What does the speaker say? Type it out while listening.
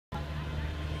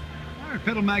Alright,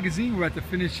 Pedal Magazine, we're at the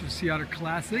finish of Otter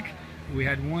Classic. We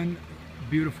had one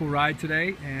beautiful ride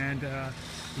today, and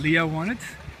Leah won it,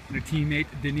 and her teammate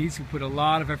Denise, who put a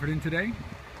lot of effort in today.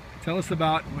 Tell us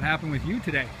about what happened with you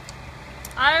today.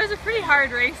 It was a pretty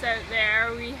hard race out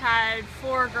there. We had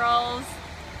 4 girls,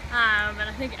 and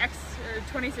I think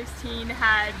 2016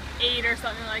 had 8 or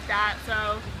something like that.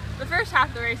 So the first half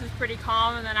of the race was pretty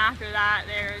calm, and then after that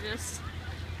they were just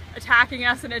attacking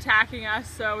us.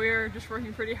 So we were just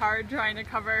working pretty hard trying to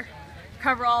cover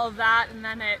all of that, and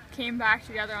then it came back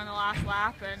together on the last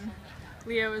lap, and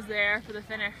Leah was there for the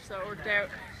finish, so it worked out.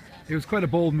 It was quite a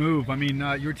bold move. I mean,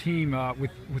 your team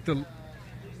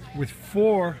with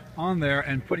 4 on there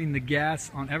and putting the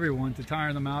gas on everyone to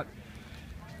tire them out.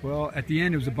 Well, at the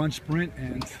end it was a bunch sprint,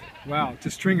 and wow, to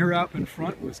string her up in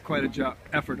front was quite a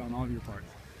effort on all of your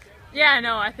parts. Yeah,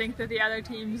 no, I think that the other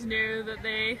teams knew that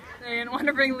they didn't want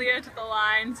to bring Leah to the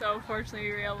line, so fortunately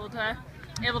we were able to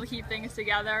keep things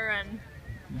together, and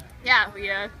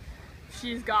yeah,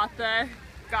 she's got the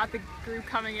group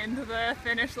coming into the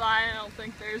finish line. I don't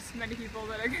think there's many people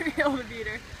that are going to be able to beat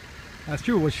her. That's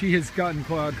true. Well, she has come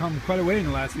quite a way in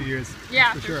the last few years.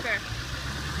 Yeah, for sure.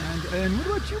 And what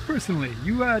about you personally?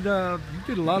 You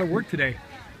did a lot of work today.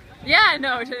 Yeah,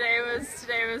 no, today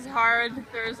was hard.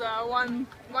 There's one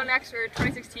extra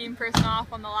 2016 person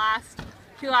off on the last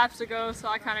 2 laps to go, so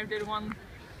I kind of did one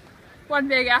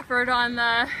big effort on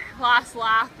the last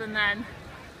lap, and then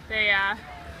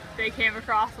they came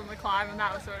across on the climb, and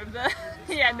that was sort of the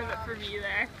end of it for me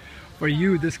there. For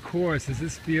you, this course, does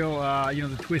this feel, you know,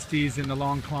 the twisties and the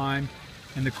long climb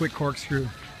and the quick corkscrew?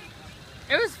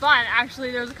 It was fun,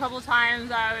 actually. There was a couple of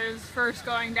times I was first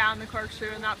going down the corkscrew,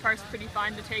 and that part's pretty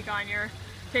fun to take on your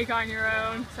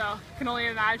own. So I can only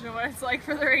imagine what it's like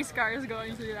for the race cars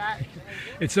going through that.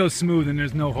 It's so smooth and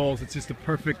there's no holes. It's just a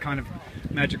perfect kind of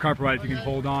magic carpet ride if you can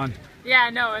hold on. Yeah,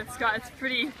 no, it's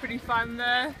pretty fun,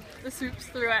 the swoops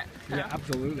through it. So. Yeah,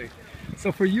 absolutely.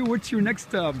 So for you, what's your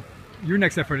next effort?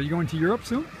 Are you going to Europe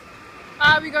soon?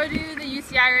 We go to the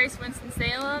UCI race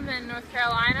Winston-Salem in North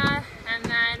Carolina, and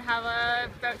then have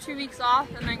about 2 weeks off,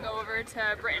 and then go over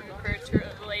to Britain for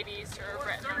the ladies tour of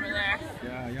Britain over there.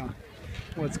 Yeah.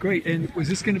 Well, it's great. And was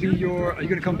this going to be are you going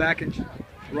to come back and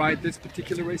ride this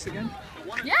particular race again?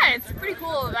 Yeah, it's a pretty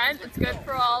cool event. It's good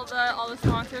for all the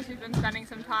sponsors. We've been spending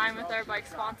some time with our bike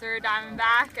sponsor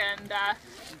Diamondback and a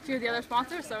few of the other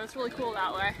sponsors, so it's really cool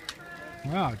that way.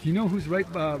 Wow, do you know who's right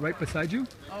beside you?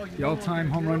 The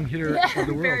all-time home run hitter of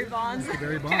the world. Barry Bonds.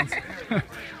 Barry Bonds.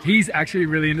 He's actually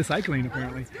really into cycling,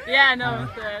 apparently. Yeah, no,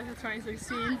 the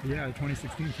 2016. Yeah, the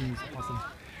 2016 team is awesome.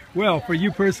 Well, for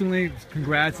you personally,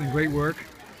 congrats and great work.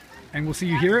 And we'll see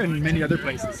you here and many other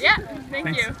places. Yeah,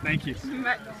 thank you. Thank you.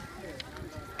 Bye.